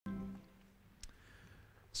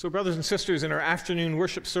So brothers and sisters, in our afternoon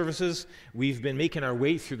worship services, we've been making our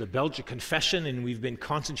way through the Belgic Confession, and we've been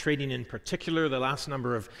concentrating in particular the last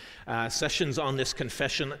number of sessions on this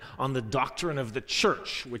confession on the doctrine of the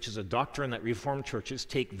church, which is a doctrine that Reformed churches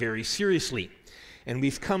take very seriously. And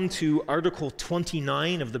we've come to Article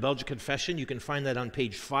 29 of the Belgic Confession. You can find that on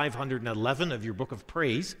page 511 of your Book of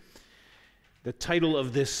Praise. The title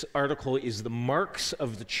of this article is The Marks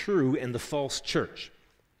of the True and the False Church.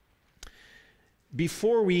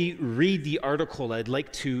 Before we read the article, I'd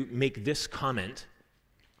like to make this comment.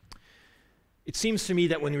 It seems to me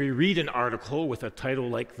that when we read an article with a title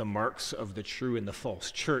like The Marks of the True and the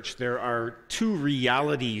False Church, there are two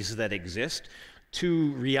realities that exist,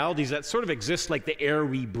 two realities that sort of exist like the air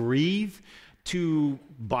we breathe, two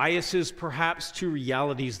biases perhaps, two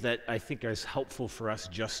realities that I think are helpful for us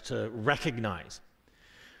just to recognize.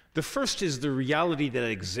 The first is the reality that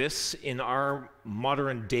exists in our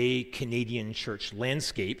modern-day Canadian church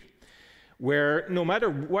landscape, where no matter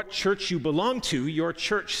what church you belong to, your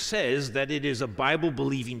church says that it is a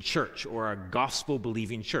Bible-believing church or a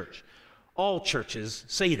gospel-believing church. All churches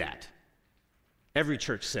say that. Every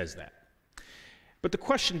church says that. But the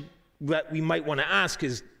question that we might want to ask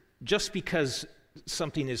is, just because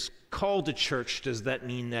something is called a church, does that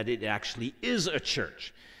mean that it actually is a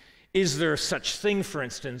church? Is there such thing, for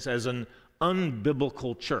instance, as an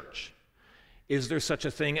unbiblical church? Is there such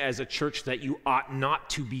a thing as a church that you ought not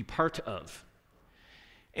to be part of?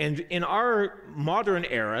 And in our modern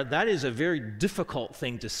era, that is a very difficult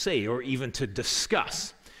thing to say or even to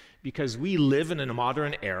discuss, because we live in a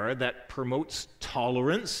modern era that promotes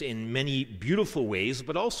tolerance in many beautiful ways,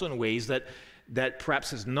 but also in ways that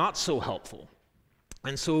perhaps is not so helpful.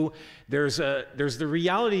 And so there's the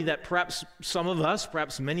reality that perhaps some of us,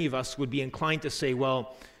 perhaps many of us, would be inclined to say,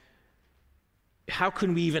 well, how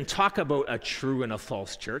can we even talk about a true and a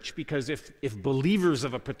false church? Because if believers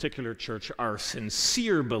of a particular church are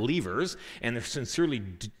sincere believers, and they're sincerely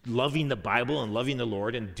loving the Bible and loving the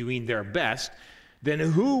Lord and doing their best, then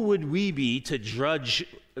who would we be to judge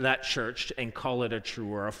that church and call it a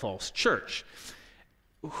true or a false church?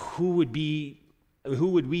 Who would we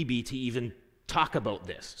be to even talk about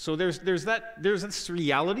this? So there's this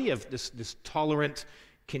reality of this tolerant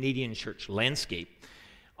Canadian church landscape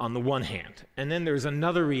on the one hand, and then there's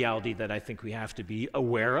another reality that I think we have to be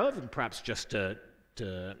aware of, and perhaps just to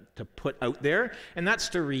put out there, and that's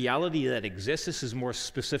the reality that exists. This is more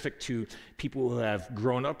specific to people who have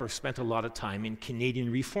grown up or spent a lot of time in Canadian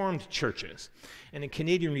Reformed churches. And in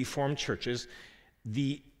Canadian Reformed churches,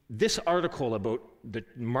 this article about the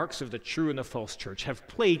marks of the true and the false church have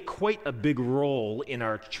played quite a big role in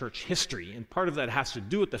our church history. And part of that has to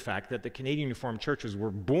do with the fact that the Canadian Reformed churches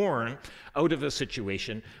were born out of a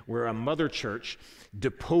situation where a mother church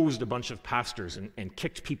deposed a bunch of pastors and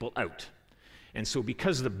kicked people out. And so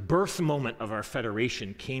because the birth moment of our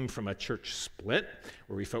federation came from a church split,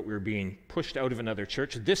 where we felt we were being pushed out of another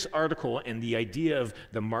church, this article and the idea of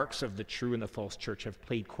the marks of the true and the false church have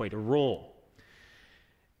played quite a role.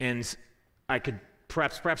 And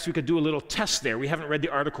perhaps we could do a little test there. We haven't read the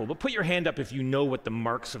article, but put your hand up if you know what the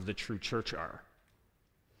marks of the true church are.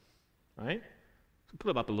 All right? Put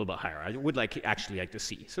them up a little bit higher. I would actually like to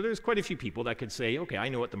see. So there's quite a few people that could say, okay, I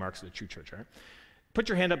know what the marks of the true church are. Put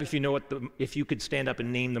your hand up if you know if you could stand up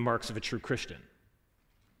and name the marks of a true Christian.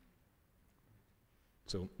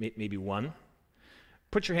 So maybe one.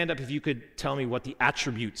 Put your hand up if you could tell me what the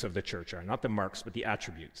attributes of the church are, not the marks, but the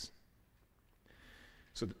attributes.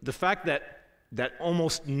 So the fact that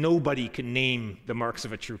almost nobody can name the marks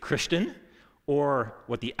of a true Christian, or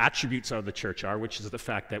what the attributes of the church are, which is the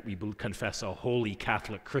fact that we confess a holy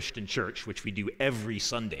Catholic Christian church, which we do every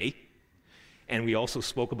Sunday, and we also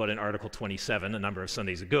spoke about in Article 27 a number of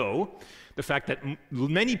Sundays ago. The fact that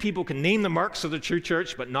many people can name the marks of the true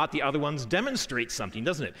church, but not the other ones, demonstrates something,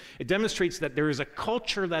 doesn't it? It demonstrates that there is a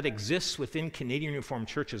culture that exists within Canadian Reformed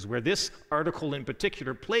churches where this article in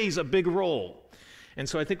particular plays a big role. And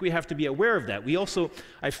so I think we have to be aware of that.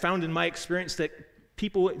 I found in my experience that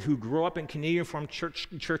people who grow up in Canadian Reformed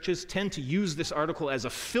churches tend to use this article as a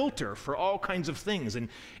filter for all kinds of things.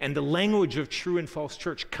 And the language of true and false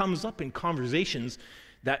church comes up in conversations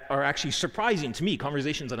that are actually surprising to me,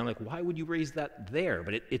 conversations that I'm like, why would you raise that there?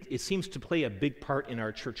 But it seems to play a big part in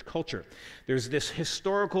our church culture. There's this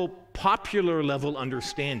historical, popular level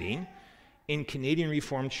understanding in Canadian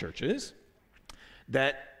Reformed churches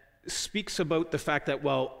that speaks about the fact that,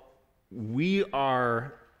 well, we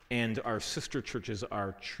are, and our sister churches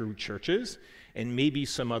are true churches, and maybe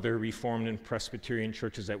some other Reformed and Presbyterian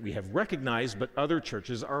churches that we have recognized, but other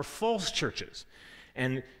churches are false churches.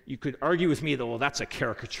 And you could argue with me that, well, that's a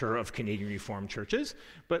caricature of Canadian Reformed churches,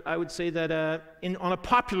 but I would say that on a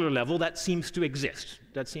popular level, that seems to exist.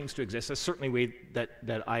 That seems to exist. That's certainly the way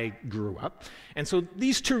that I grew up. And so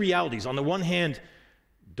these two realities, on the one hand,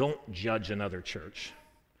 don't judge another church,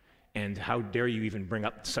 and how dare you even bring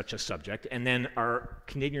up such a subject, and then our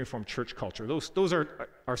Canadian Reformed church culture, those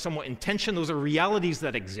are somewhat in tension. Those are realities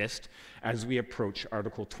that exist as we approach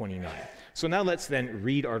Article 29. So now let's then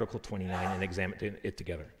read Article 29 and examine it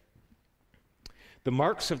together. The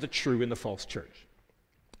marks of the true and the false church.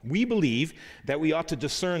 We believe that we ought to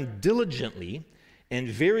discern diligently and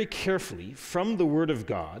very carefully from the Word of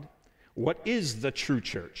God what is the true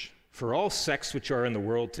church. For all sects which are in the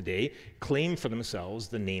world today claim for themselves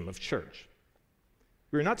the name of church.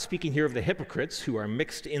 We are not speaking here of the hypocrites who are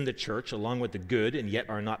mixed in the church along with the good and yet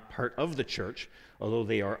are not part of the church, although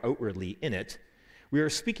they are outwardly in it. We are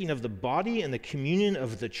speaking of the body and the communion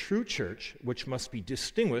of the true church, which must be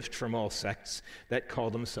distinguished from all sects that call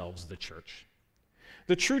themselves the church.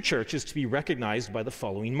 The true church is to be recognized by the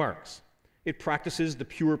following marks. It practices the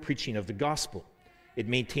pure preaching of the gospel. It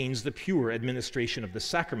maintains the pure administration of the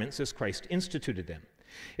sacraments as Christ instituted them.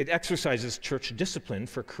 It exercises church discipline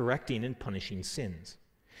for correcting and punishing sins.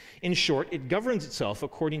 In short, it governs itself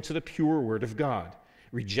according to the pure word of God,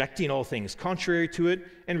 rejecting all things contrary to it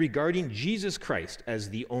and regarding Jesus Christ as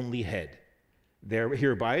the only head.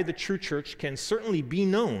 Hereby, the true church can certainly be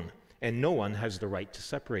known, and no one has the right to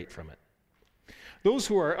separate from it. Those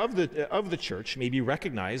who are of the church may be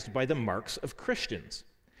recognized by the marks of Christians.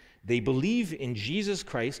 They believe in Jesus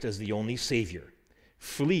Christ as the only Savior,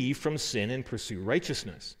 flee from sin and pursue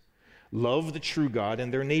righteousness, love the true God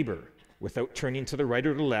and their neighbor without turning to the right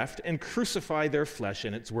or the left, and crucify their flesh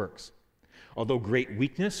and its works. Although great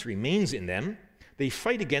weakness remains in them, they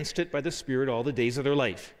fight against it by the Spirit all the days of their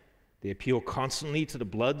life. They appeal constantly to the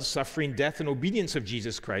blood, suffering, death, and obedience of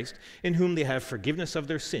Jesus Christ, in whom they have forgiveness of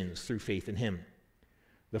their sins through faith in him.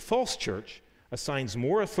 The false church assigns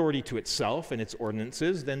more authority to itself and its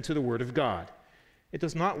ordinances than to the Word of God. It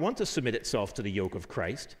does not want to submit itself to the yoke of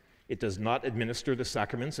Christ. It does not administer the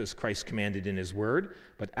sacraments as Christ commanded in his Word,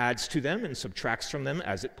 but adds to them and subtracts from them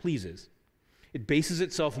as it pleases. It bases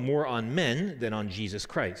itself more on men than on Jesus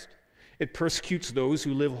Christ. It persecutes those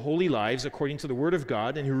who live holy lives according to the Word of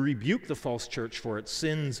God and who rebuke the false church for its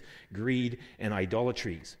sins, greed, and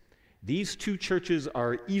idolatries. These two churches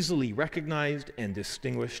are easily recognized and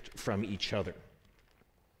distinguished from each other.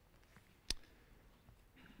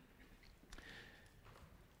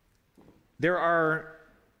 There are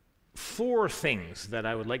four things that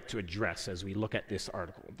I would like to address as we look at this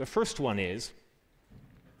article. The first one is,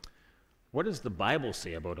 what does the Bible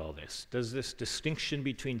say about all this? Does this distinction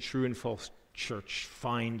between true and false church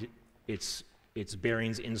find its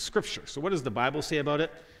bearings in Scripture? So what does the Bible say about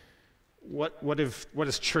it? What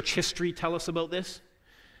does church history tell us about this?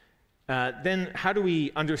 Then how do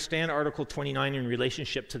we understand Article 29 in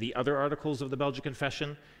relationship to the other articles of the Belgian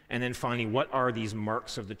Confession? And then finally, what are these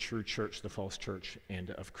marks of the true church, the false church,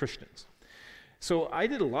 and of Christians? So I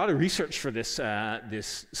did a lot of research for this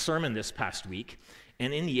sermon this past week,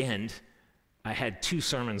 and in the end, I had 2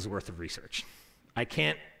 sermons worth of research. I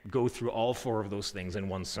can't go through all 4 of those things in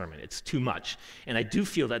one sermon. It's too much. And I do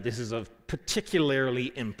feel that this is a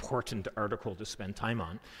particularly important article to spend time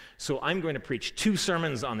on. So I'm going to preach 2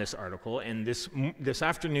 sermons on this article, and this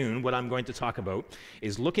afternoon, what I'm going to talk about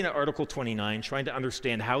is looking at Article 29, trying to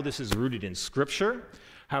understand how this is rooted in Scripture,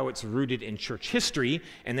 how it's rooted in church history,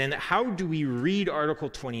 and then how do we read Article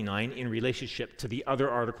 29 in relationship to the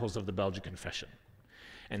other articles of the Belgian Confession.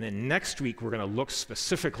 And then next week, we're going to look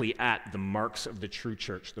specifically at the marks of the true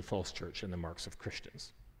church, the false church, and the marks of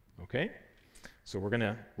Christians. Okay? So we're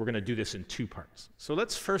going to do this in 2 parts. So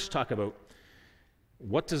let's first talk about,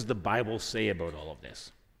 what does the Bible say about all of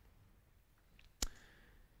this?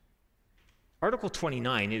 Article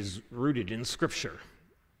 29 is rooted in Scripture.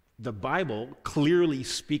 The Bible clearly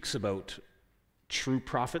speaks about true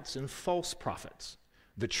prophets and false prophets,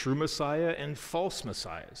 the true Messiah and false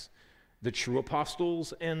messiahs, the true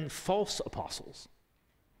apostles and false apostles.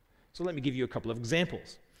 So let me give you a couple of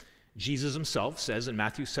examples. Jesus himself says in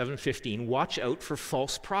Matthew 7:15, "Watch out for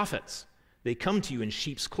false prophets. They come to you in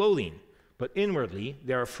sheep's clothing, but inwardly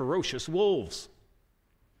they are ferocious wolves."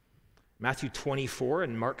 Matthew 24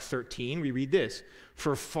 and Mark 13, we read this,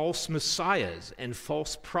 "For false messiahs and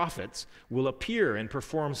false prophets will appear and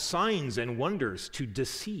perform signs and wonders to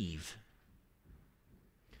deceive."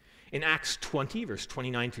 In Acts 20, verse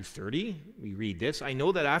 29 through 30, we read this, "I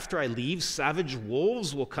know that after I leave, savage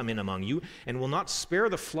wolves will come in among you and will not spare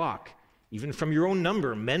the flock. Even from your own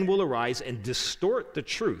number, men will arise and distort the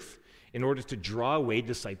truth in order to draw away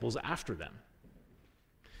disciples after them."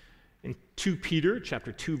 In 2 Peter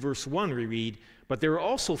chapter 2, verse 1, we read, "But there are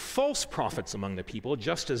also false prophets among the people,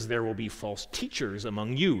 just as there will be false teachers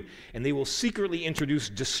among you, and they will secretly introduce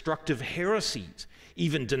destructive heresies,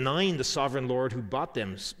 even denying the sovereign Lord who bought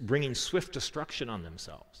them, bringing swift destruction on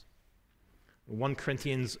themselves." 2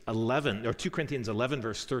 Corinthians 11,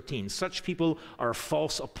 verse 13, "Such people are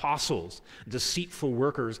false apostles, deceitful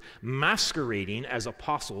workers, masquerading as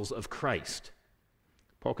apostles of Christ."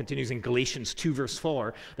 Paul continues in Galatians 2, verse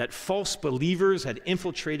 4, that false believers had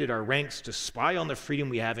infiltrated our ranks to spy on the freedom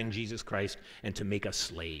we have in Jesus Christ and to make us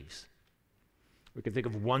slaves. We can think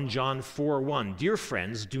of 1 John 4:1, "Dear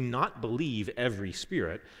friends, do not believe every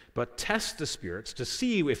spirit, but test the spirits to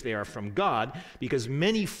see if they are from God, because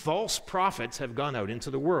many false prophets have gone out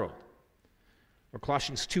into the world." Or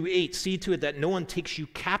Colossians 2:8, "See to it that no one takes you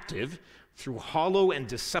captive through hollow and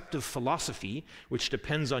deceptive philosophy, which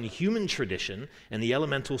depends on human tradition and the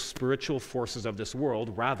elemental spiritual forces of this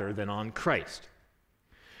world rather than on Christ."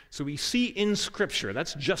 So we see in Scripture,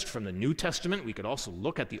 that's just from the New Testament. We could also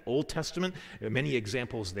look at the Old Testament. There are many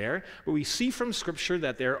examples there. But we see from Scripture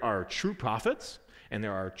that there are true prophets and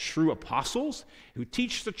there are true apostles who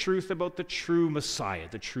teach the truth about the true Messiah,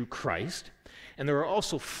 the true Christ. And there are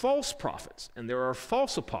also false prophets and there are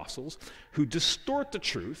false apostles who distort the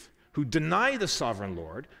truth, who deny the sovereign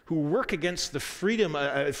Lord, who work against the freedom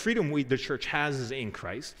the church has in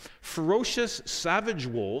Christ, ferocious, savage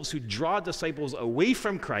wolves who draw disciples away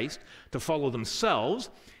from Christ to follow themselves,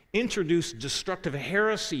 introduce destructive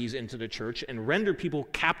heresies into the church, and render people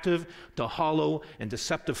captive to hollow and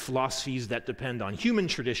deceptive philosophies that depend on human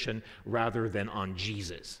tradition rather than on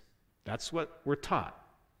Jesus. That's what we're taught.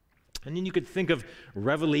 And then you could think of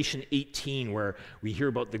Revelation 18, where we hear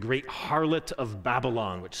about the great harlot of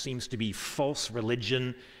Babylon, which seems to be false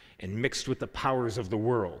religion and mixed with the powers of the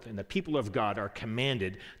world. And the people of God are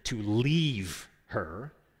commanded to leave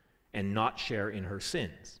her and not share in her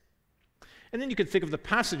sins. And then you could think of the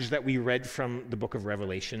passage that we read from the book of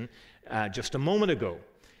Revelation just a moment ago.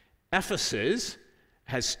 Ephesus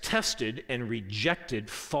has tested and rejected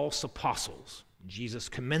false apostles. Jesus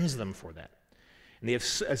commends them for that. And they have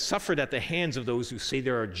suffered at the hands of those who say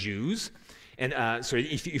there are Jews. And so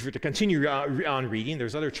if you were to continue on reading,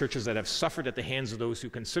 there's other churches that have suffered at the hands of those who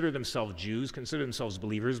consider themselves Jews, consider themselves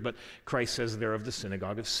believers, but Christ says they're of the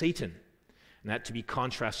synagogue of Satan. And that to be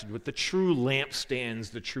contrasted with the true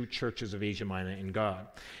lampstands, the true churches of Asia Minor in God.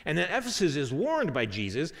 And then Ephesus is warned by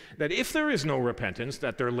Jesus that if there is no repentance,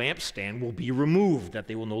 that their lampstand will be removed, that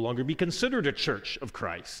they will no longer be considered a church of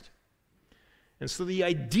Christ. And so the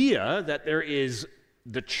idea that there is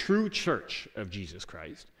the true church of Jesus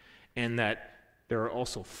Christ and that there are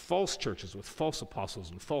also false churches with false apostles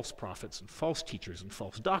and false prophets and false teachers and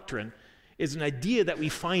false doctrine is an idea that we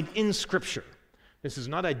find in Scripture. This is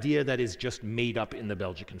not an idea that is just made up in the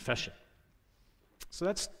Belgic Confession. So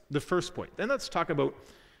that's the first point. Then let's talk about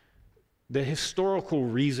the historical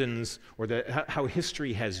reasons or how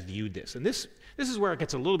history has viewed this. And this is where it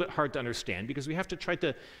gets a little bit hard to understand, because we have to try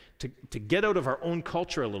to get out of our own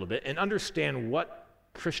culture a little bit and understand what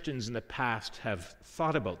Christians in the past have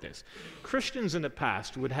thought about this. Christians in the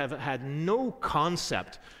past would have had no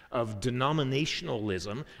concept of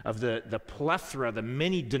denominationalism, of the plethora, the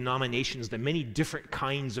many denominations, the many different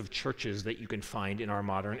kinds of churches that you can find in our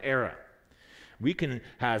modern era. We can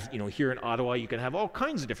have, here in Ottawa, you can have all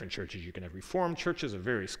kinds of different churches. You can have Reformed churches of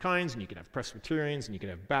various kinds, and you can have Presbyterians, and you can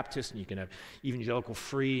have Baptists, and you can have Evangelical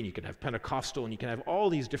Free, and you can have Pentecostal, and you can have all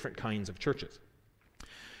these different kinds of churches.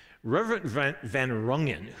 Reverend Van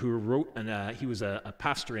Rungen, who wrote, he was a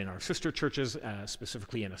pastor in our sister churches,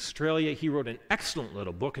 specifically in Australia. He wrote an excellent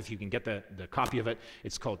little book, if you can get the copy of it.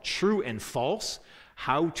 It's called True and False,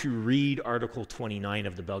 How to Read Article 29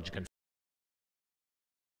 of the Belgian Confession.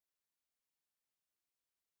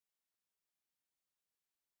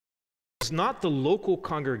 It's not the local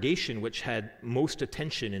congregation which had most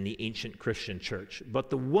attention in the ancient Christian church,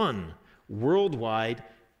 but the one worldwide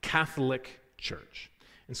Catholic church.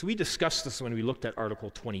 And so we discussed this when we looked at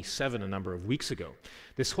Article 27 a number of weeks ago.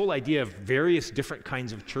 This whole idea of various different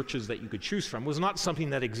kinds of churches that you could choose from was not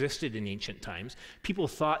something that existed in ancient times. People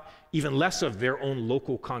thought even less of their own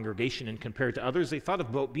local congregation and compared to others. They thought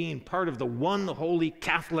about being part of the one holy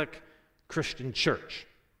Catholic Christian church.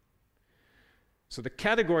 So the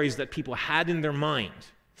categories that people had in their mind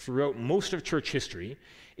throughout most of church history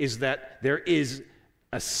is that there is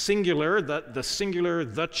a singular,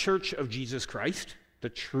 the church of Jesus Christ, the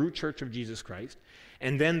true church of Jesus Christ,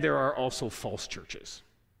 and then there are also false churches.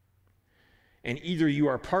 And either you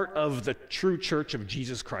are part of the true church of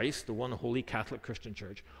Jesus Christ, the one holy Catholic Christian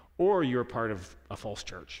church, or you're part of a false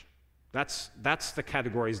church. That's the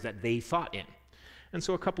categories that they thought in. And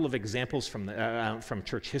so a couple of examples from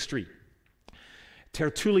church history.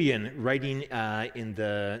 Tertullian, writing in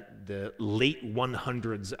the late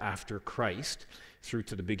 100s after Christ, through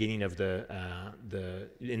to the beginning of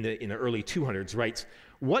in the early 200s, writes,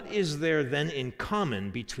 "What is there then in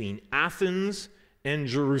common between Athens and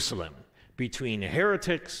Jerusalem, between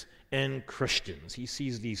heretics and Christians?" He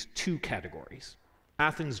sees these two categories: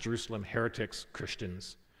 Athens, Jerusalem, heretics,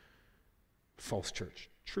 Christians, false church,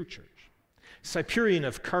 true church. Cyprian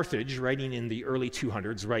of Carthage, writing in the early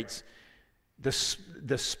 200s, writes, the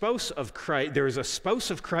spouse of Christ, there is a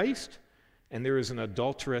spouse of Christ, and there is an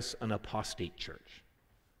adulterous and apostate church.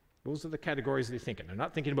 Those are the categories they're thinking. They're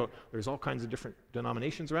not thinking about there's all kinds of different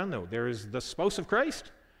denominations around. No, there is the spouse of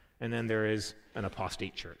Christ, and then there is an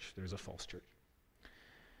apostate church. There's a false church.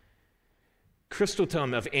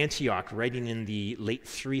 Chrysostom of Antioch, writing in the late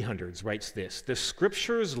 300s, writes this: "The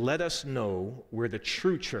scriptures let us know where the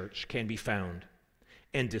true church can be found,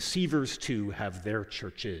 and deceivers too have their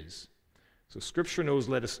churches." So Scripture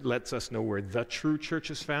lets us know where the true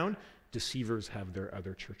church is found. Deceivers have their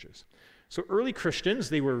other churches. So early Christians,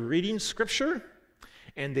 they were reading Scripture,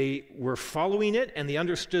 and they were following it, and they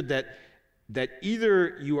understood that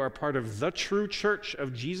either you are part of the true church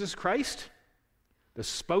of Jesus Christ, the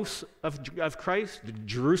spouse of Christ, the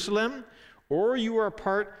Jerusalem, or you are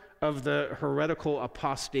part of the heretical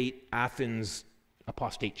apostate Athens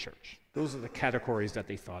apostate church. Those are the categories that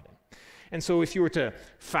they thought in. And so if you were to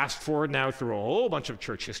fast forward now through a whole bunch of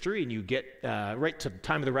church history, and you get right to the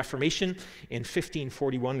time of the Reformation, in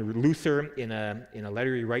 1541, Luther, in a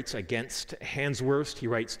letter he writes against Hanswurst, he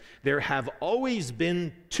writes, "There have always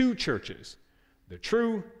been two churches, the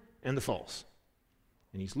true and the false."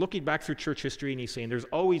 And he's looking back through church history, and he's saying there's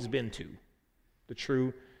always been two, the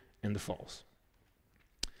true and the false.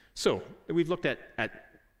 So we've looked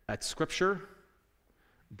at Scripture.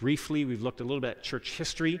 Briefly, we've looked a little bit at church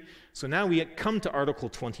history. So now we come to Article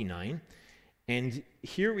 29, and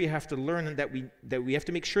here we have to learn that we have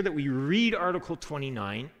to make sure that we read Article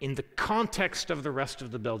 29 in the context of the rest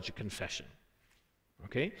of the Belgic Confession.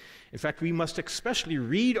 Okay? In fact, we must especially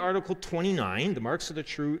read Article 29, the marks of the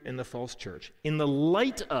true and the false church, in the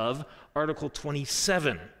light of Article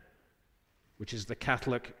 27, which is the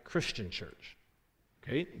Catholic Christian Church.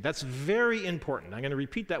 Okay? That's very important. I'm going to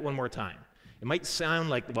repeat that one more time. It might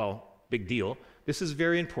sound like, well, big deal. This is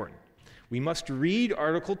very important. We must read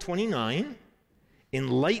Article 29 in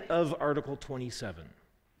light of Article 27.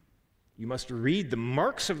 You must read the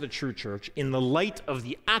marks of the true church in the light of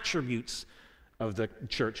the attributes of the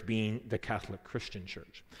church being the Catholic Christian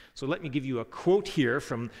Church. So let me give you a quote here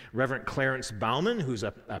from Reverend Clarence Bauman, who's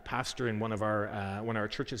a pastor in one of our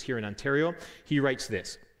churches here in Ontario. He writes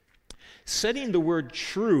this: "Setting the word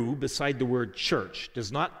true beside the word church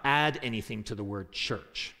does not add anything to the word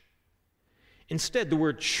church. Instead, the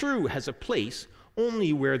word true has a place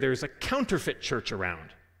only where there's a counterfeit church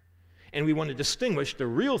around, and we want to distinguish the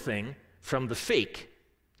real thing from the fake.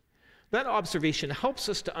 That observation helps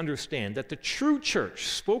us to understand that the true church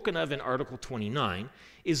spoken of in Article 29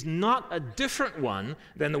 is not a different one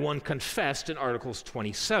than the one confessed in Articles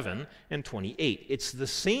 27 and 28. It's the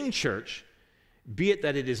same church, be it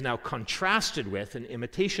that it is now contrasted with an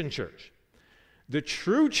imitation church. The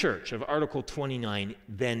true church of Article 29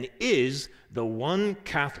 then is the one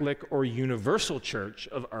Catholic or universal church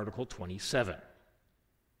of Article 27.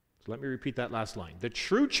 So let me repeat that last line. The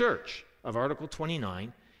true church of Article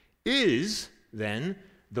 29 is then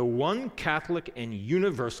the one Catholic and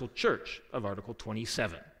universal church of Article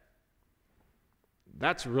 27.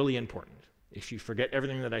 That's really important. If you forget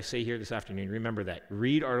everything that I say here this afternoon, remember that.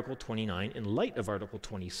 Read Article 29 in light of Article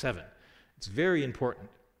 27. It's very important.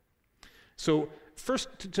 So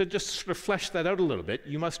first, to just sort of flesh that out a little bit,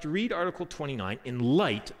 you must read Article 29 in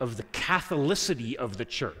light of the Catholicity of the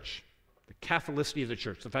church. The Catholicity of the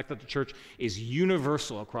church, the fact that the church is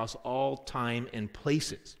universal across all time and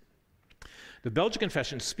places. The Belgian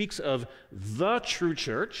Confession speaks of the true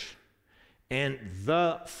church and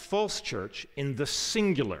the false church in the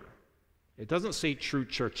singular. It doesn't say true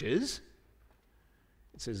churches.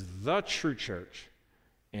 It says the true church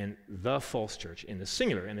and the false church in the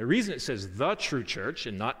singular. And the reason it says the true church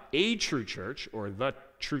and not a true church or the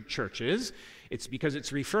true churches, it's because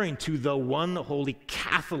it's referring to the one holy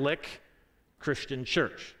Catholic Christian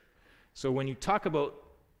church. So when you talk about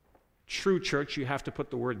true church, you have to put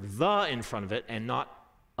the word the in front of it and not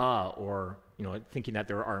or thinking that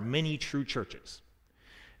there are many true churches.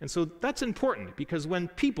 And so that's important because when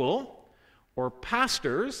people or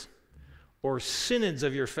pastors or synods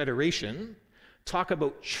of your federation talk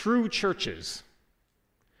about true churches,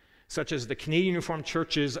 such as the Canadian Reformed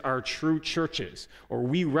churches are true churches, or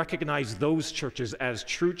we recognize those churches as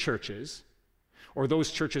true churches, or those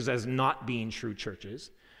churches as not being true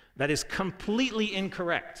churches, that is completely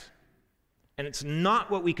incorrect. And it's not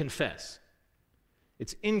what we confess.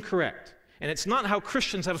 It's incorrect. And it's not how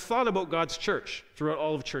Christians have thought about God's church throughout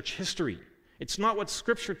all of church history. It's not what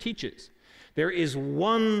Scripture teaches. There is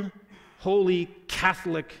one holy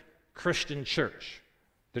Catholic Christian church,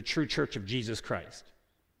 the true church of Jesus Christ.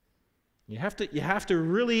 You have to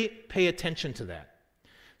really pay attention to that.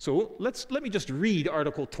 So let me just read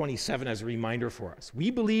Article 27 as a reminder for us.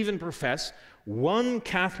 We believe and profess one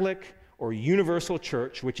Catholic or universal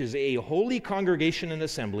church, which is a holy congregation and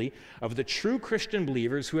assembly of the true Christian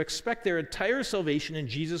believers who expect their entire salvation in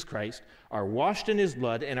Jesus Christ, are washed in his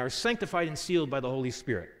blood, and are sanctified and sealed by the Holy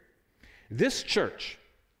Spirit. This church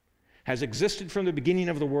has existed from the beginning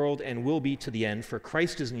of the world and will be to the end, for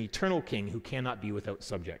Christ is an eternal king who cannot be without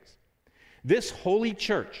subjects. This holy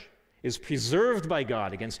church is preserved by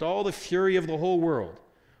God against all the fury of the whole world,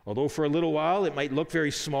 although for a little while it might look very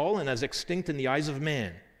small and as extinct in the eyes of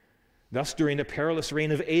man. Thus, during the perilous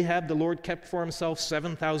reign of Ahab, the Lord kept for himself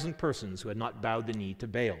 7,000 persons who had not bowed the knee to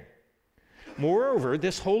Baal. Moreover,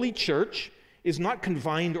 this holy church is not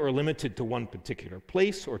confined or limited to one particular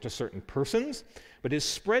place or to certain persons, but is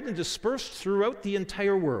spread and dispersed throughout the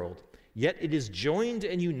entire world. Yet it is joined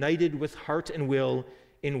and united with heart and will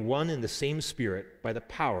in one and the same Spirit by the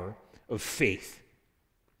power of faith.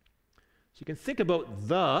 So you can think about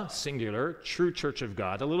the singular true church of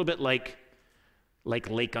God a little bit like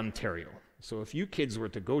Lake Ontario. So if you kids were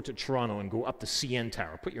to go to Toronto and go up the CN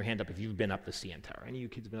Tower, put your hand up if you've been up the CN Tower. Any of you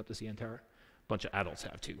kids been up the CN Tower? A bunch of adults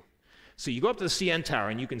have too. So you go up to the CN Tower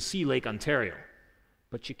and you can see Lake Ontario,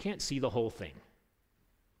 but you can't see the whole thing.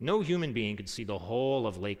 No human being can see the whole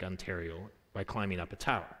of Lake Ontario by climbing up a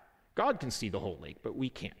tower. God can see the whole lake, but we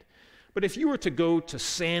can't. But if you were to go to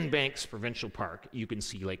Sandbanks Provincial Park, you can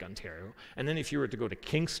see Lake Ontario. And then if you were to go to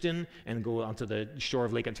Kingston and go onto the shore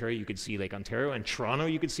of Lake Ontario, you could see Lake Ontario. In Toronto,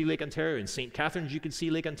 you could see Lake Ontario. In St. Catharines, you could see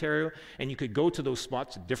Lake Ontario. And you could go to those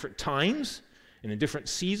spots at different times and in different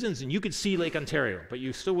seasons, and you could see Lake Ontario, but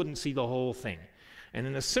you still wouldn't see the whole thing. And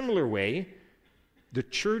in a similar way, the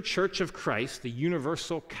true Church of Christ, the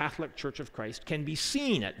universal Catholic Church of Christ, can be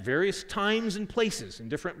seen at various times and places, in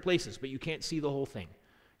different places, but you can't see the whole thing.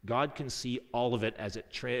 God can see all of it as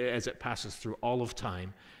it passes through all of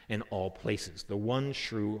time and all places. The one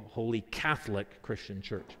true, holy Catholic Christian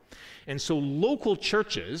church. And so local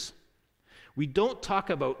churches, we don't talk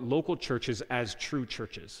about local churches as true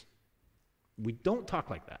churches. We don't talk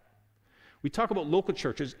like that. We talk about local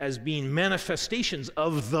churches as being manifestations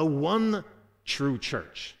of the one true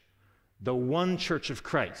church, the one church of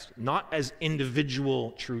Christ, not as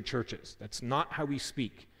individual true churches. That's not how we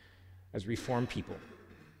speak as Reformed people.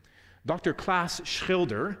 Dr. Klaas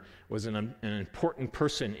Schilder was an important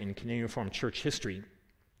person in Canadian Reformed Church history,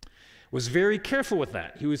 was very careful with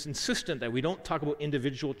that. He was insistent that we don't talk about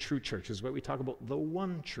individual true churches, but we talk about the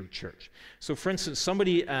one true church. So for instance,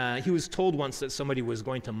 he was told once that somebody was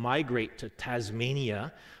going to migrate to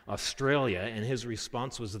Tasmania, Australia, and his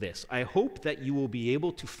response was this: "I hope that you will be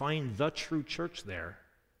able to find the true church there."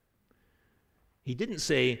 He didn't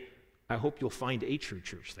say, "I hope you'll find a true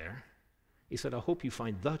church there." He said, "I hope you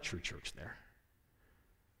find the true church there.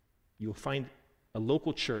 You'll find a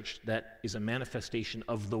local church that is a manifestation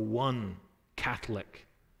of the one Catholic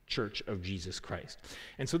Church of Jesus Christ."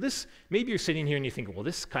 And so this, maybe you're sitting here and you think, well,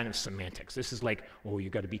 this is kind of semantics. This is like, oh, you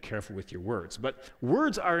got to be careful with your words. But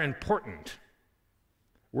words are important.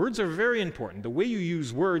 Words are very important. The way you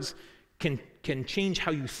use words can change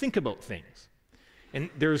how you think about things. And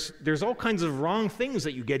there's all kinds of wrong things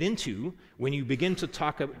that you get into when you begin to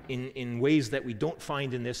talk in ways that we don't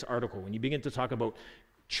find in this article. When you begin to talk about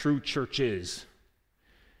true churches,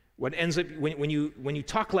 what ends up when you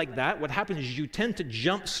talk like that, what happens is you tend to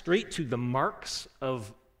jump straight to the marks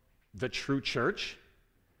of the true church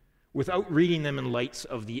without reading them in lights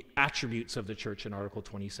of the attributes of the church in Article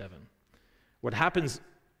 27. What happens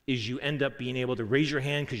is you end up being able to raise your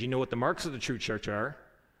hand because you know what the marks of the true church are,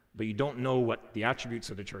 but you don't know what the attributes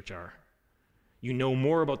of the church are. You know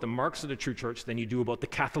more about the marks of the true church than you do about the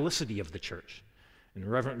Catholicity of the church. And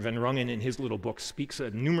Reverend Van Rungen, in his little book, speaks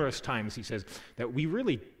numerous times. He says that we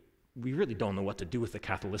really don't know what to do with the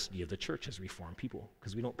Catholicity of the church as Reformed people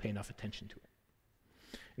because we don't pay enough attention to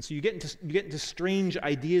it. And so you get into strange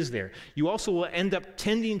ideas there. You also will end up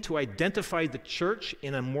tending to identify the church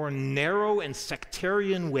in a more narrow and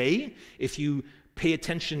sectarian way if you pay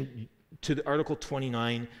attention to the Article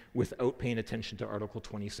 29 without paying attention to Article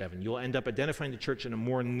 27. You'll end up identifying the church in a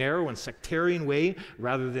more narrow and sectarian way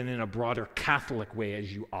rather than in a broader Catholic way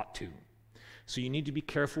as you ought to. So you need to be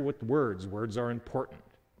careful with words. Words are important.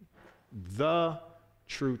 The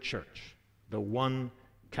true church, the one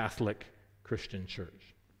Catholic Christian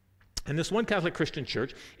church. And this one Catholic Christian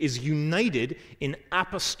church is united in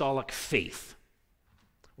apostolic faith.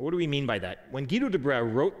 What do we mean by that? When Guido de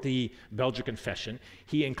Brès wrote the Belgic Confession,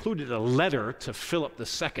 he included a letter to Philip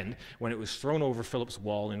II when it was thrown over Philip's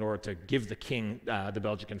wall in order to give the king the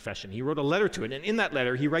Belgic Confession. He wrote a letter to it, and in that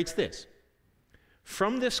letter he writes this: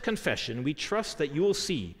 "From this confession, we trust that you will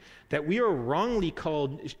see that we are wrongly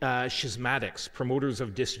called schismatics, promoters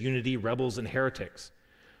of disunity, rebels, and heretics.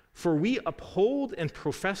 For we uphold and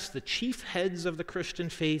profess the chief heads of the Christian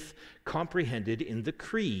faith comprehended in the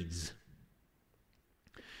creeds."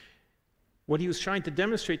 What he was trying to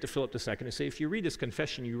demonstrate to Philip II is say, if you read this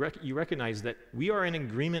confession, you recognize that we are in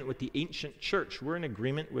agreement with the ancient church. We're in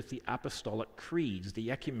agreement with the apostolic creeds,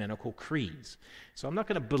 the ecumenical creeds. So I'm not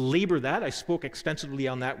going to belabor that. I spoke extensively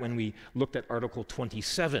on that when we looked at Article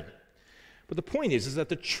 27. But the point is that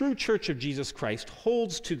the true church of Jesus Christ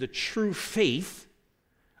holds to the true faith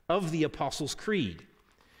of the Apostles' Creed.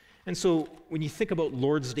 And so when you think about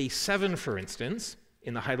Lord's Day 7, for instance,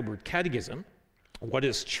 in the Heidelberg Catechism, what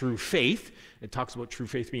is true faith? It talks about true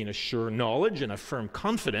faith being a sure knowledge and a firm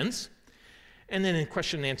confidence. And then in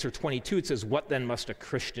question and answer 22, it says, what then must a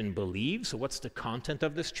Christian believe? So what's the content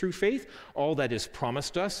of this true faith? All that is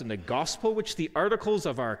promised us in the gospel, which the articles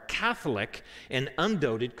of our Catholic and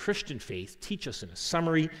undoubted Christian faith teach us in a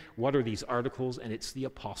summary. What are these articles? And it's the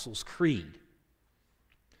Apostles' Creed.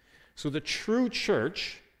 So the true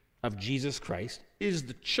church of Jesus Christ is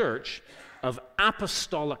the church of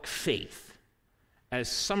apostolic faith, as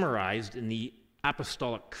summarized in the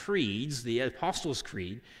apostolic creeds, the Apostles'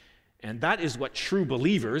 Creed. And that is what true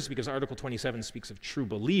believers, because Article 27 speaks of true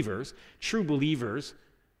believers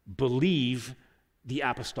believe the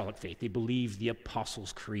apostolic faith. They believe the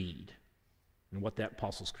Apostles' Creed and what that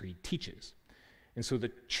Apostles' Creed teaches. And so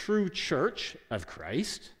the true church of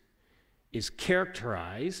Christ is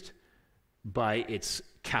characterized by its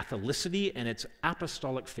Catholicity and its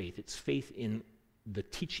apostolic faith, its faith in the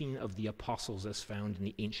teaching of the apostles as found in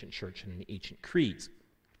the ancient church and in the ancient creeds.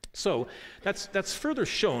 So that's further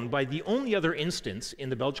shown by the only other instance in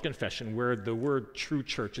the Belgic Confession where the word true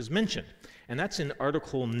church is mentioned, and that's in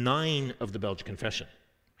Article 9 of the Belgic Confession.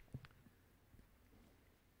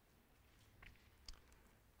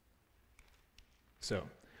 So,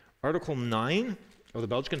 Article 9 of the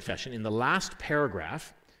Belgic Confession, in the last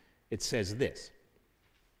paragraph, it says this: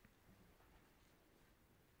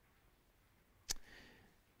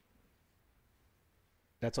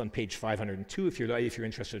 that's on page 502 if you're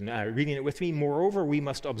interested in reading it with me. "Moreover, we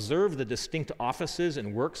must observe the distinct offices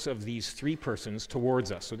and works of these three persons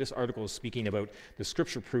towards us." So this article is speaking about the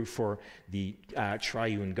scripture proof for the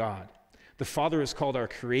triune God. "The Father is called our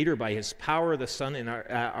Creator by His power, the Son and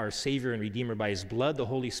our Savior and Redeemer by His blood, the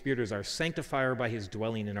Holy Spirit is our sanctifier by His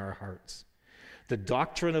dwelling in our hearts. The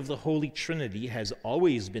doctrine of the Holy Trinity has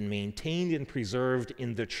always been maintained and preserved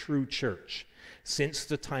in the true church, since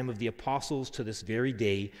the time of the apostles to this very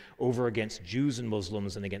day, over against Jews and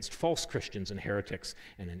Muslims and against false Christians and heretics."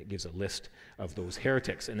 And then it gives a list of those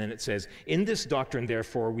heretics. And then it says, "In this doctrine,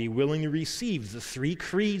 therefore, we willingly receive the three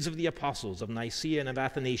creeds of the apostles of Nicaea and of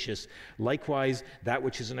Athanasius. Likewise, that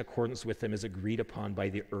which is in accordance with them is agreed upon by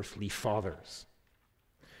the earthly fathers."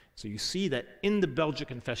 So you see that in the Belgic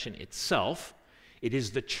Confession itself, it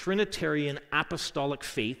is the Trinitarian apostolic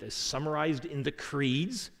faith as summarized in the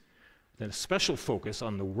creeds, then a special focus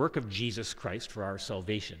on the work of Jesus Christ for our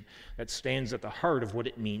salvation, that stands at the heart of what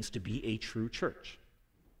it means to be a true church.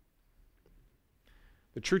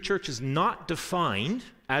 The true church is not defined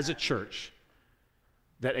as a church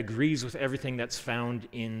that agrees with everything that's found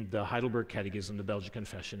in the Heidelberg Catechism, the Belgic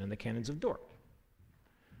Confession, and the Canons of Dort.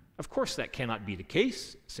 Of course, that cannot be the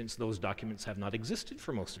case, since those documents have not existed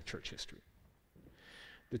for most of church history.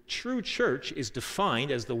 The true church is defined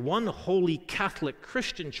as the one holy Catholic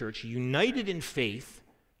Christian church united in faith,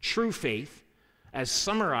 true faith, as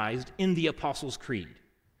summarized in the Apostles' Creed.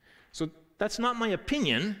 So that's not my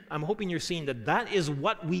opinion. I'm hoping you're seeing that that is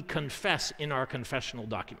what we confess in our confessional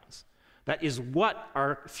documents. That is what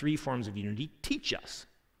our three forms of unity teach us.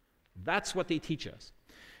 That's what they teach us.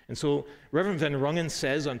 And so Reverend Van Rungen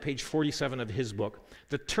says on page 47 of his book,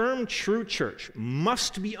 "The term true church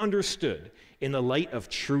must be understood in the light of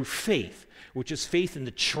true faith, which is faith in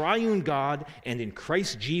the triune God and in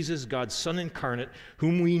Christ Jesus, God's Son incarnate,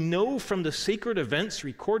 whom we know from the sacred events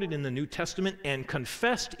recorded in the New Testament and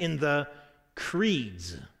confessed in the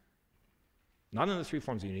creeds." not in the three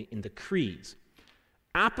forms of unity, in the creeds.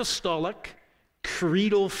 Apostolic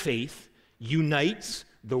creedal faith unites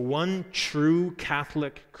the one true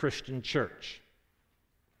Catholic Christian church.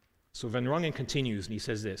 So Van Rongen continues and he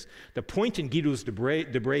says this: the point in Guido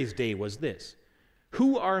de Bray's day was this: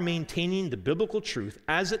 who are maintaining the biblical truth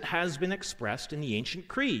as it has been expressed in the ancient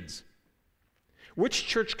creeds? Which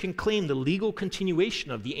church can claim the legal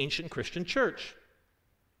continuation of the ancient Christian church?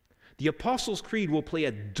 The Apostles' Creed will play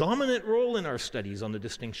a dominant role in our studies on the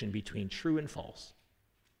distinction between true and false.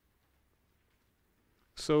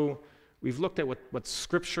 So we've looked at what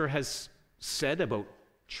Scripture has said about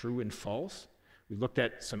true and false. We've looked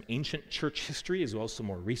at some ancient church history as well as some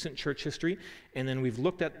more recent church history. And then we've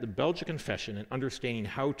looked at the Belgic Confession and understanding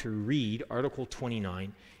how to read Article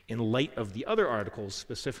 29 in light of the other articles,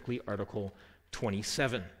 specifically Article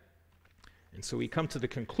 27. And so we come to the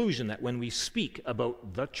conclusion that when we speak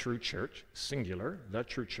about the true church, singular, the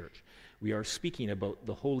true church, we are speaking about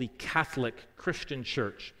the Holy Catholic Christian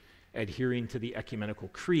Church adhering to the ecumenical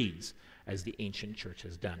creeds as the ancient church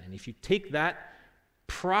has done. And if you take that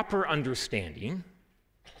proper understanding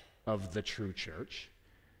of the true church,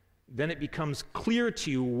 then it becomes clear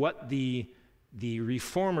to you what the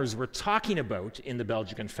reformers were talking about in the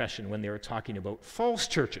Belgic Confession when they were talking about false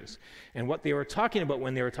churches. And what they were talking about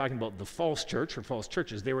when they were talking about the false church or false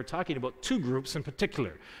churches, they were talking about two groups in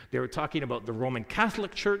particular. They were talking about the Roman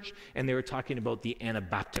Catholic Church, and they were talking about the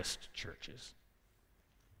Anabaptist churches.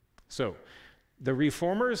 So, the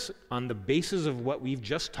reformers, on the basis of what we've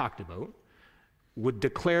just talked about, would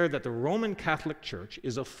declare that the Roman Catholic Church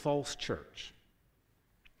is a false church.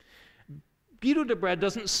 Guido de Bray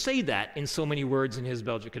doesn't say that in so many words in his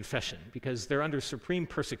Belgic Confession because they're under supreme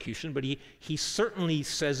persecution, but he certainly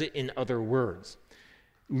says it in other words.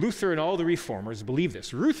 Luther and all the reformers believe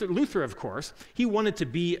this. Luther, of course, he wanted to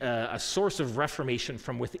be a source of reformation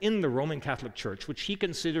from within the Roman Catholic Church, which he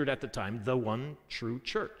considered at the time the one true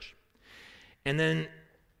church. And then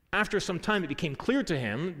after some time, it became clear to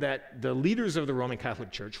him that the leaders of the Roman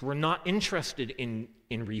Catholic Church were not interested in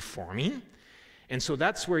reforming. And so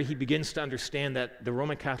that's where he begins to understand that the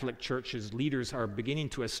Roman Catholic Church's leaders are beginning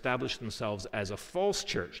to establish themselves as a false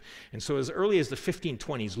church. And so as early as the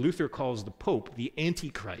 1520s, Luther calls the Pope the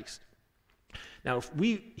Antichrist. Now, if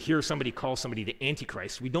we hear somebody call somebody the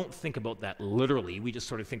Antichrist, we don't think about that literally. We just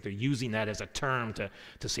sort of think they're using that as a term to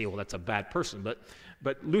say, well, that's a bad person.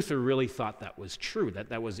 But Luther really thought that was true,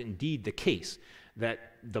 that was indeed the case,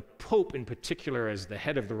 that the Pope in particular, as the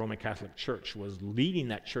head of the Roman Catholic Church, was leading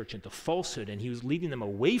that church into falsehood, and he was leading them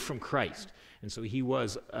away from Christ. And so he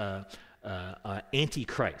was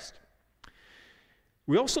Antichrist.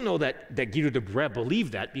 We also know that Guido de Bray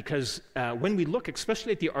believed that because when we look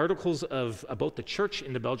especially at the articles about the church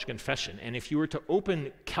in the Belgic Confession, and if you were to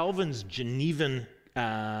open Calvin's Genevan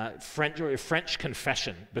French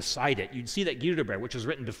confession beside it, you'd see that Guido de Bray, which was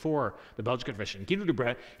written before the Belgic Confession, Guido de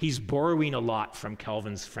Bray, he's borrowing a lot from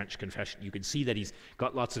Calvin's French confession. You can see that he's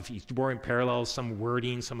borrowing parallels, some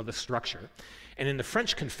wording, some of the structure. And in the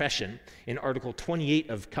French confession, in Article 28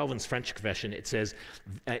 of Calvin's French confession, it says,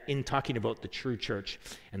 in talking about the true church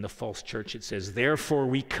and the false church, it says, "Therefore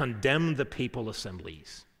we condemn the papal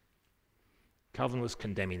assemblies." Calvin was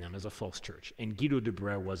condemning them as a false church, and Guido de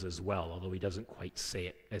Bray was as well, although he doesn't quite say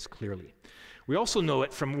it as clearly. We also know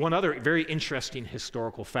it from one other very interesting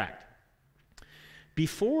historical fact.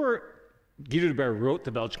 Before Guido de Bray wrote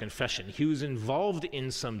the Belgic Confession, he was involved in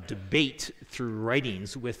some debate through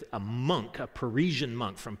writings with a monk, a Parisian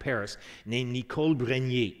monk from Paris, named Nicole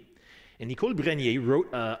Brenier. And Nicole Brenier wrote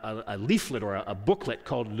a leaflet or a booklet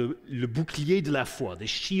called Le Bouclier de la Foi, the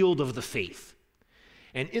Shield of the Faith.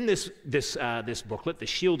 And in this booklet, The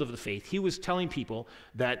Shield of the Faith, he was telling people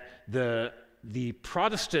that the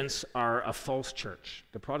Protestants are a false church.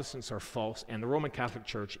 The Protestants are false, and the Roman Catholic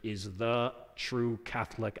Church is the true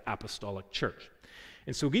Catholic Apostolic Church.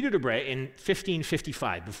 And so Guido de Bray, in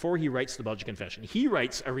 1555, before he writes the Belgic Confession, he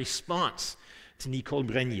writes a response to Nicole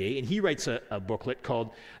Brenier, and he writes a booklet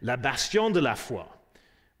called La Bastion de la Foi,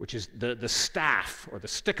 which is the staff or the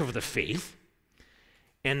stick of the faith.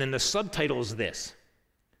 And then the subtitle is this: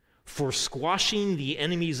 "For squashing the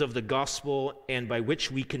enemies of the gospel, and by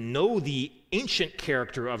which we can know the ancient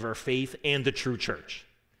character of our faith and the true church."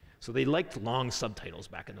 So they liked long subtitles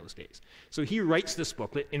back in those days. So he writes this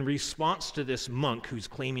booklet in response to this monk who's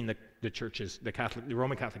claiming the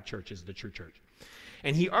Roman Catholic Church is the true church.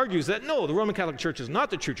 And he argues that no, the Roman Catholic Church is not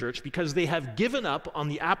the true church because they have given up on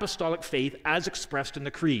the apostolic faith as expressed in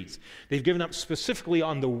the creeds. They've given up specifically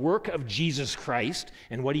on the work of Jesus Christ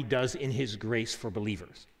and what he does in his grace for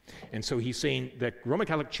believers. And so he's saying that Roman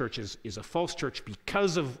Catholic Church is a false church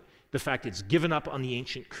because of the fact it's given up on the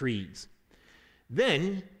ancient creeds.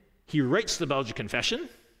 Then he writes the Belgic Confession,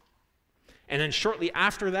 and then shortly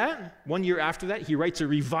after that, 1 year after that, he writes a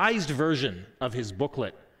revised version of his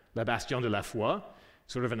booklet, La Bastion de la Foi,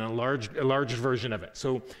 sort of an enlarged version of it.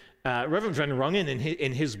 So Reverend Van Rungen,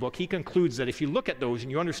 in his book, he concludes that if you look at those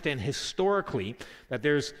and you understand historically that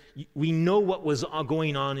we know what was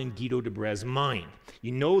going on in Guido de Brè's mind.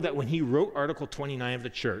 You know that when he wrote Article 29 of the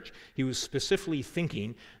Church, he was specifically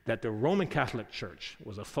thinking that the Roman Catholic Church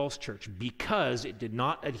was a false church because it did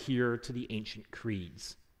not adhere to the ancient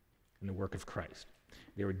creeds and the work of Christ.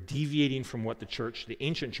 They were deviating from what the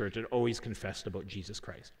ancient church, had always confessed about Jesus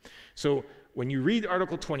Christ. So when you read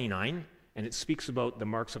Article 29, and it speaks about the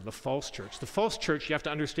marks of the false church, you have to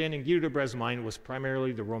understand in Guido de Brè's mind, was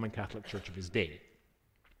primarily the Roman Catholic Church of his day.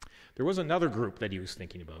 There was another group that he was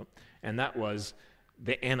thinking about, and that was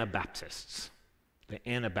the Anabaptists. The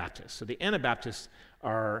Anabaptists. So the Anabaptists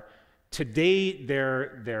are, today,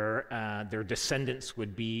 their descendants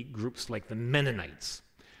would be groups like the Mennonites.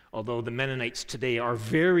 Although the Mennonites today are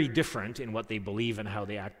very different in what they believe and how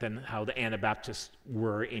they act than how the Anabaptists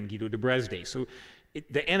were in Guido de Brè's day. So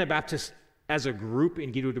the Anabaptists as a group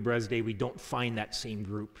in Guido de Brè's day, we don't find that same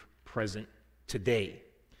group present today.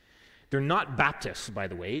 They're not Baptists, by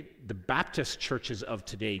the way. The Baptist churches of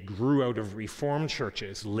today grew out of Reformed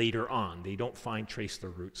churches later on. They don't trace their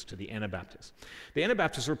roots to the Anabaptists. The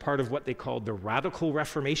Anabaptists were part of what they called the Radical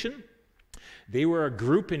Reformation. They were a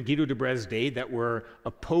group in Guido de Brè's day that were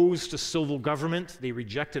opposed to civil government. They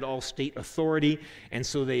rejected all state authority. And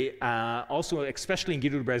so they also, especially in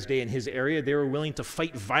Guido de Brè's day in his area, they were willing to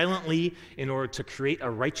fight violently in order to create a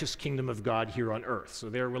righteous kingdom of God here on earth. So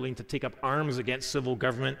they were willing to take up arms against civil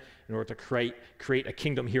government in order to create a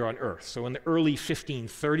kingdom here on earth. So in the early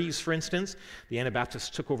 1530s, for instance, the Anabaptists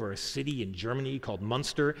took over a city in Germany called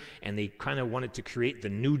Munster, and they kind of wanted to create the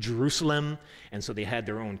New Jerusalem. And so they had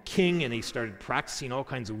their own king, and they started practicing all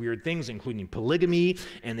kinds of weird things, including polygamy,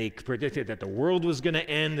 and they predicted that the world was going to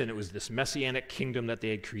end, and it was this messianic kingdom that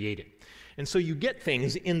they had created. And so you get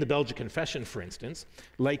things in the Belgic Confession, for instance,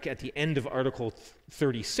 like at the end of Article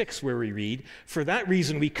 36, where we read, "For that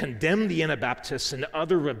reason we condemn the Anabaptists and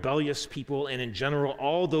other rebellious people, and in general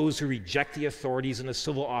all those who reject the authorities and the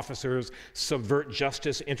civil officers, subvert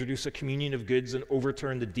justice, introduce a communion of goods, and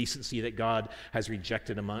overturn the decency that God has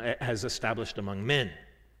established among men."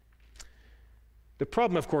 The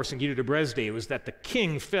problem, of course, in Guido de Brè's day was that the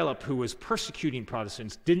king, Philip, who was persecuting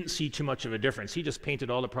Protestants, didn't see too much of a difference. He just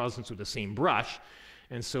painted all the Protestants with the same brush.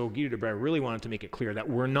 And so Guido de Brès really wanted to make it clear that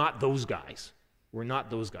we're not those guys. We're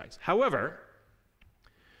not those guys. However,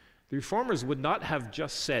 the Reformers would not have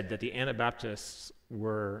just said that the Anabaptists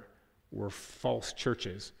were false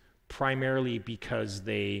churches, primarily because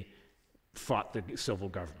they fought the civil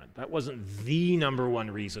government. That wasn't the number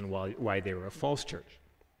one reason why they were a false church.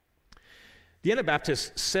 The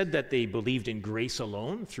Anabaptists said that they believed in grace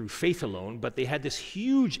alone, through faith alone, but they had this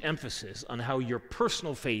huge emphasis on how your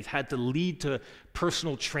personal faith had to lead to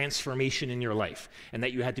personal transformation in your life, and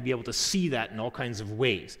that you had to be able to see that in all kinds of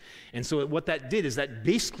ways. And so what that did is that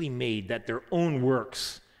basically made that their own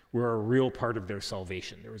works were a real part of their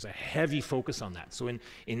salvation. There was a heavy focus on that. So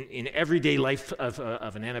in everyday life of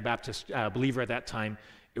an Anabaptist believer at that time,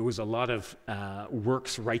 it was a lot of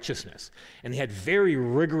works righteousness. And they had very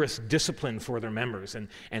rigorous discipline for their members. And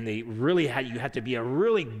they really you had to be a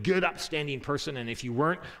really good, upstanding person. And if you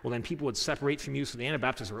weren't, well, then people would separate from you. So the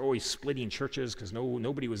Anabaptists were always splitting churches because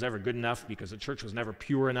nobody was ever good enough, because the church was never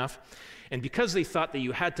pure enough. And because they thought that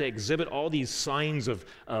you had to exhibit all these signs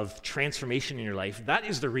of transformation in your life, that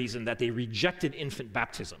is the reason that they rejected infant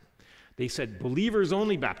baptism. They said believers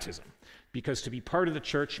only baptism. Because to be part of the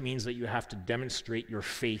church means that you have to demonstrate your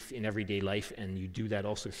faith in everyday life, and you do that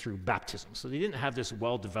also through baptism. So they didn't have this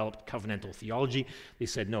well-developed covenantal theology. They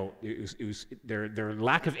said no, their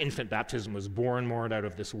lack of infant baptism was born more out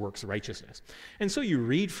of this works righteousness. And so you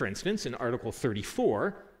read, for instance, in Article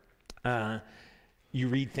 34, you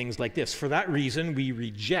read things like this: "For that reason, we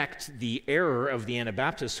reject the error of the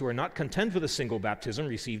Anabaptists who are not content with a single baptism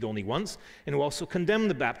received only once, and who also condemn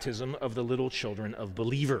the baptism of the little children of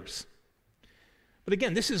believers." But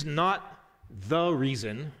again, this is not the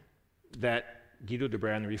reason that Guido de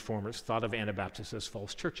Brès and the Reformers thought of Anabaptists as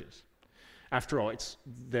false churches. After all, it's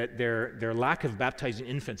that their lack of baptizing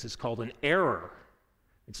infants is called an error.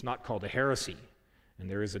 It's not called a heresy. And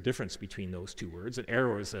there is a difference between those two words. An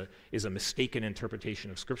error is a mistaken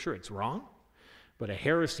interpretation of Scripture. It's wrong. But a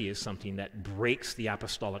heresy is something that breaks the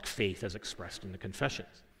apostolic faith as expressed in the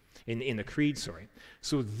confessions, in the creed, sorry.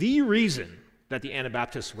 So the reason that the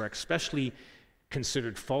Anabaptists were especially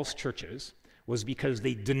considered false churches was because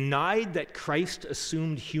they denied that Christ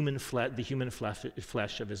assumed the human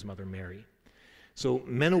flesh of his mother Mary. So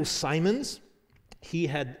Menno Simons, he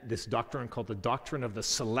had this doctrine called the doctrine of the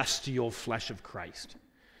celestial flesh of Christ.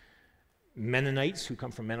 Mennonites who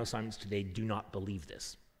come from Menno Simons today do not believe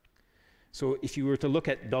this. So if you were to look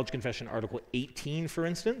at Belgian Confession Article 18, for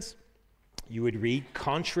instance, you would read,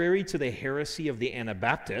 contrary to the heresy of the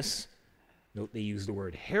Anabaptists, note they use the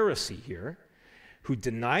word heresy here, who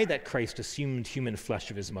deny that Christ assumed human flesh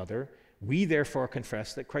of his mother, we therefore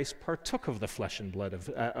confess that Christ partook of the flesh and blood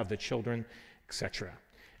of the children, etc.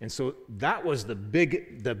 And so that was the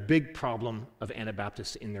big problem of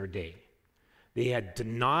Anabaptists in their day. They had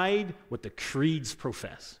denied what the creeds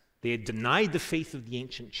profess. They had denied the faith of the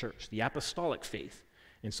ancient church, the apostolic faith,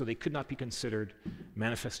 and so they could not be considered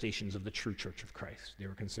manifestations of the true church of Christ. They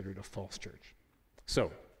were considered a false church.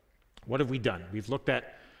 So, what have we done? We've looked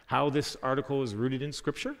at how this article is rooted in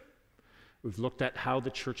Scripture. We've looked at how the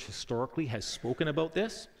church historically has spoken about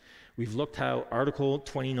this. We've looked how Article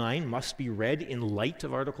 29 must be read in light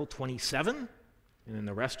of Article 27 and in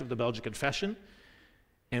the rest of the Belgian Confession.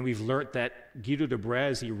 And we've learnt that Guido de Brès,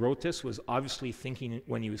 as he wrote this, was obviously thinking,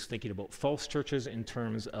 when he was thinking about false churches, in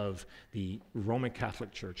terms of the Roman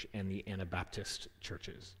Catholic Church and the Anabaptist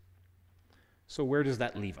churches. So where does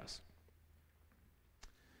that leave us?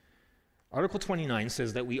 Article 29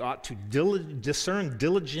 says that we ought to discern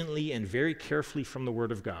diligently and very carefully from the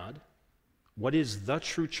Word of God what is the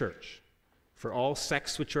true church, for all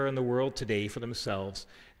sects which are in the world today for themselves,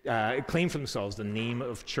 claim for themselves the name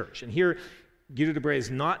of church. And here, Guido de Brès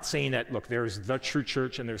is not saying that, look, there's the true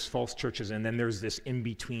church and there's false churches, and then there's this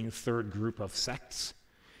in-between third group of sects.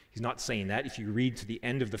 He's not saying that. If you read to the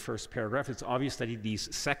end of the first paragraph, it's obvious that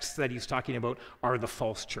these sects that he's talking about are the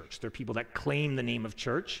false church. They're people that claim the name of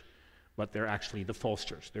church, but they're actually the false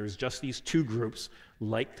church. There's just these two groups,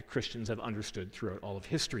 like the Christians have understood throughout all of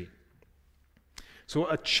history. So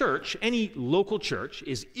a church, any local church,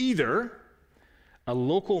 is either a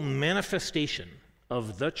local manifestation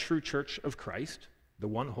of the true church of Christ, the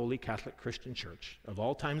one holy Catholic Christian church of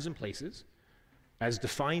all times and places, as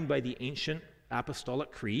defined by the ancient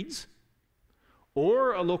apostolic creeds,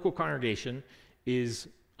 or a local congregation is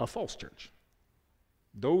a false church.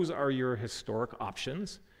 Those are your historic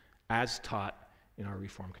options as taught in our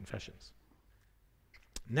Reformed confessions.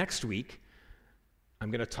 Next week, I'm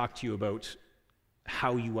going to talk to you about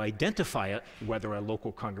how you identify whether a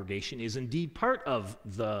local congregation is indeed part of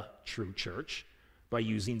the true church by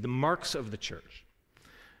using the marks of the church.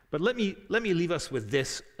 But let me leave us with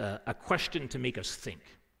this, a question to make us think,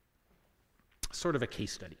 sort of a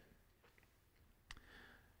case study.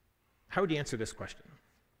 How would you answer this question?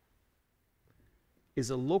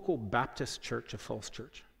 Is a local Baptist church a false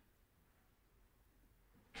church?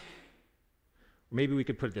 Maybe we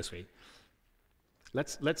could put it this way.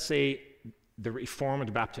 Let's say the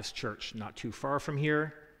Reformed Baptist Church, not too far from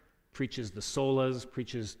here, preaches the solas,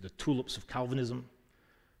 preaches the tulips of Calvinism,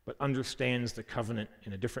 but understands the covenant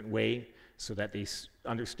in a different way so that they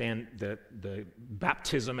understand the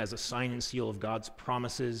baptism as a sign and seal of God's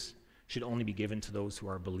promises should only be given to those who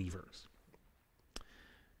are believers.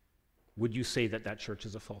 Would you say that that church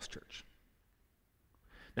is a false church?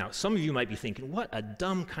 Now, some of you might be thinking, what a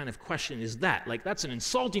dumb kind of question is that? Like, that's an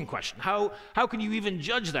insulting question. How can you even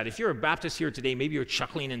judge that? If you're a Baptist here today, maybe you're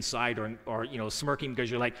chuckling inside or smirking because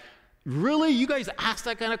you're like, really? You guys ask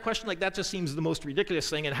that kind of question? Like, that just seems the most ridiculous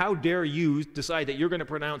thing, and how dare you decide that you're going to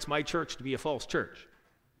pronounce my church to be a false church?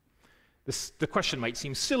 The question might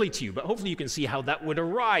seem silly to you, but hopefully you can see how that would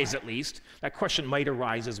arise, at least. That question might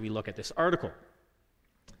arise as we look at this article.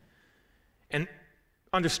 And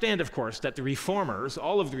understand, of course, that the Reformers,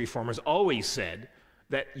 all of the Reformers, always said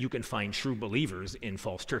that you can find true believers in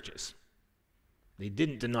false churches. They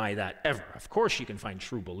didn't deny that ever. Of course you can find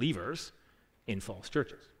true believers in false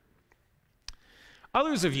churches.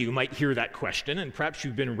 Others of you might hear that question, and perhaps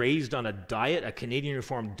you've been raised on a diet, a Canadian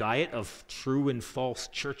Reformed diet of true and false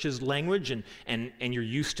churches language, and you're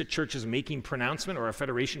used to churches making pronouncement, or a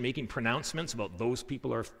federation making pronouncements about those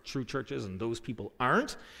people are true churches and those people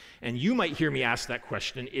aren't. And you might hear me ask that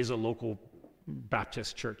question, is a local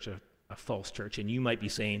Baptist church a false church? And you might be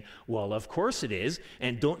saying, well, of course it is,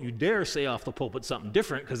 and don't you dare say off the pulpit something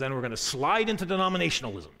different, because then we're going to slide into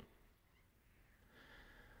denominationalism.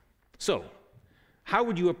 So, how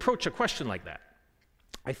would you approach a question like that?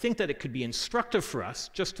 I think that it could be instructive for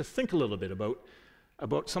us just to think a little bit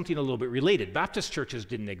about something a little bit related. Baptist churches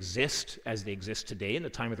didn't exist as they exist today in the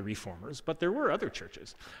time of the Reformers, but there were other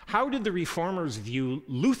churches. How did the Reformers view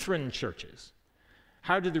Lutheran churches?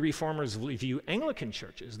 How did the Reformers view Anglican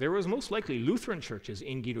churches? There was most likely Lutheran churches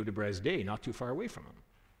in Guido de Brès' day, not too far away from him.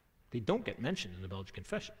 They don't get mentioned in the Belgian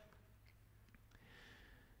Confession.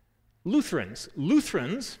 Lutherans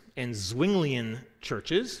and Zwinglian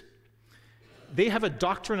churches, they have a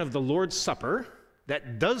doctrine of the Lord's Supper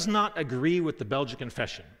that does not agree with the Belgian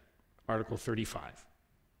Confession, Article 35.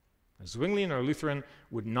 A Zwinglian or Lutheran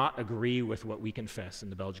would not agree with what we confess in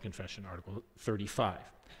the Belgian Confession, Article 35.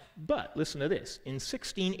 But listen to this. In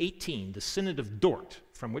 1618, the Synod of Dort,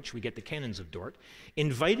 from which we get the Canons of Dort,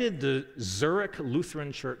 invited the Zurich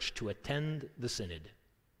Lutheran Church to attend the Synod.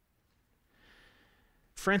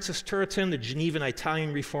 Francis Turretin, the Genevan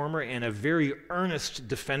Italian reformer and a very earnest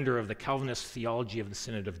defender of the Calvinist theology of the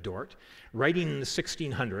Synod of Dort, writing in the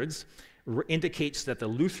 1600s, indicates that the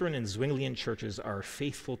Lutheran and Zwinglian churches are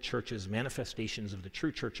faithful churches, manifestations of the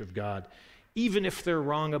true Church of God, even if they're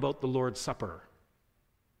wrong about the Lord's Supper.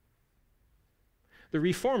 The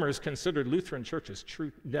reformers considered Lutheran churches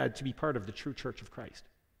to be part of the true Church of Christ.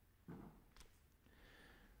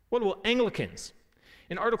 What about Anglicans?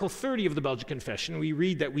 In Article 30 of the Belgian Confession, we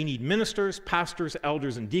read that we need ministers, pastors,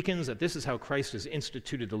 elders, and deacons, that this is how Christ has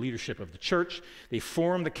instituted the leadership of the church. They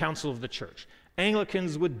form the council of the church.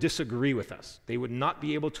 Anglicans would disagree with us. They would not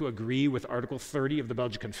be able to agree with Article 30 of the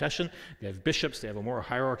Belgian Confession. They have bishops, they have a moral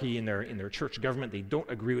hierarchy in their church government. They don't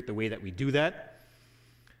agree with the way that we do that.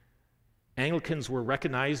 Anglicans were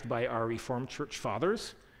recognized by our Reformed Church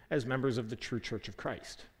fathers as members of the true Church of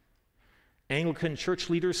Christ. Anglican church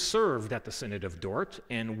leaders served at the Synod of Dort,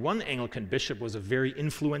 and one Anglican bishop was a very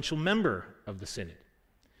influential member of the Synod.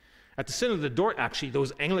 At the Synod of Dort, actually,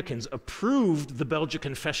 those Anglicans approved the Belgian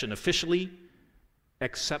Confession officially,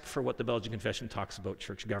 except for what the Belgian Confession talks about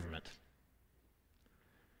church government.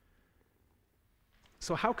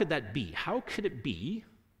 So how could that be? How could it be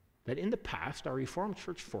that in the past our Reformed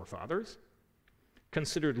Church forefathers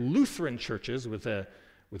considered Lutheran churches with a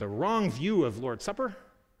wrong view of Lord's Supper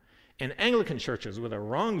and Anglican churches with a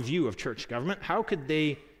wrong view of church government? How could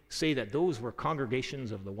they say that those were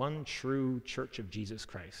congregations of the one true Church of Jesus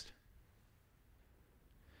Christ?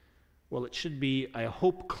 Well, it should be, I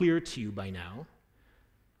hope, clear to you by now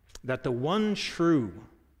that the one true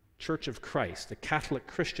Church of Christ, the Catholic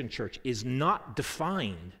Christian Church, is not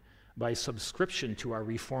defined by subscription to our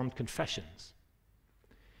Reformed confessions.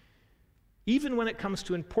 Even when it comes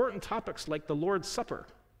to important topics like the Lord's Supper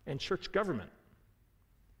and church government,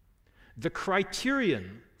 the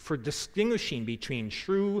criterion for distinguishing between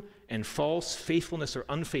true and false, faithfulness or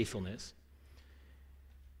unfaithfulness,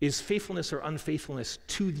 is faithfulness or unfaithfulness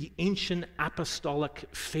to the ancient apostolic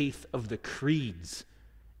faith of the creeds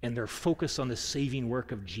and their focus on the saving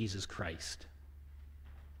work of Jesus Christ.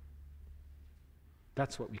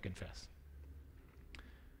 That's what we confess.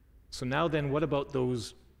 So now then, what about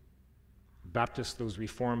those Baptist, those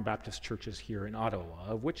Reformed Baptist churches here in Ottawa,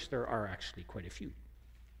 of which there are actually quite a few?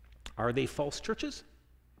 Are they false churches?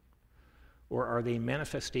 Or are they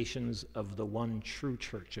manifestations of the one true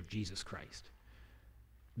Church of Jesus Christ?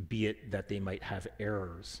 Be it that they might have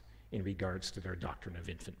errors in regards to their doctrine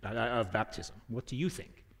of baptism. What do you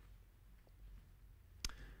think?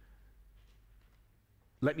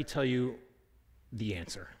 Let me tell you the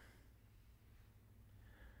answer.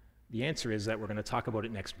 The answer is that we're going to talk about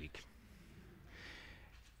it next week.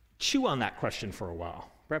 Chew on that question for a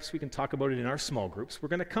while. Perhaps we can talk about it in our small groups. We're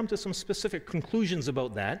going to come to some specific conclusions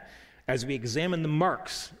about that as we examine the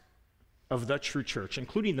marks of the true church,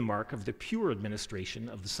 including the mark of the pure administration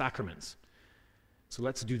of the sacraments. So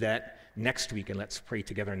let's do that next week, and let's pray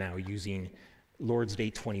together now using Lord's Day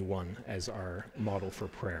 21 as our model for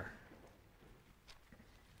prayer.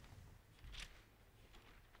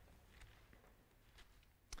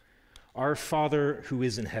 Our Father who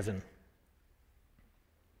is in heaven,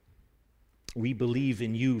 we believe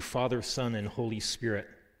in you, Father, Son, and Holy Spirit.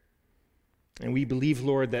 And we believe,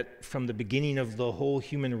 Lord, that from the beginning of the whole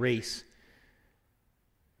human race,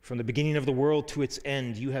 from the beginning of the world to its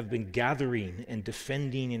end, you have been gathering and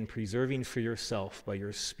defending and preserving for yourself by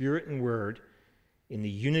your Spirit and Word in the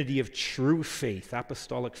unity of true faith,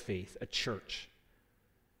 apostolic faith, a church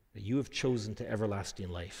that you have chosen to everlasting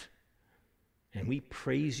life. And we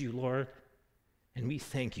praise you, Lord, and we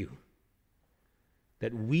thank you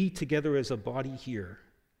that we together as a body here,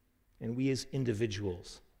 and we as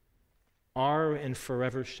individuals, are and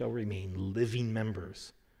forever shall remain living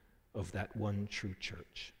members of that one true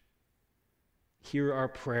church. Hear our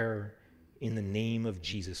prayer in the name of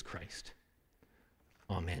Jesus Christ.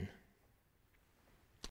 Amen.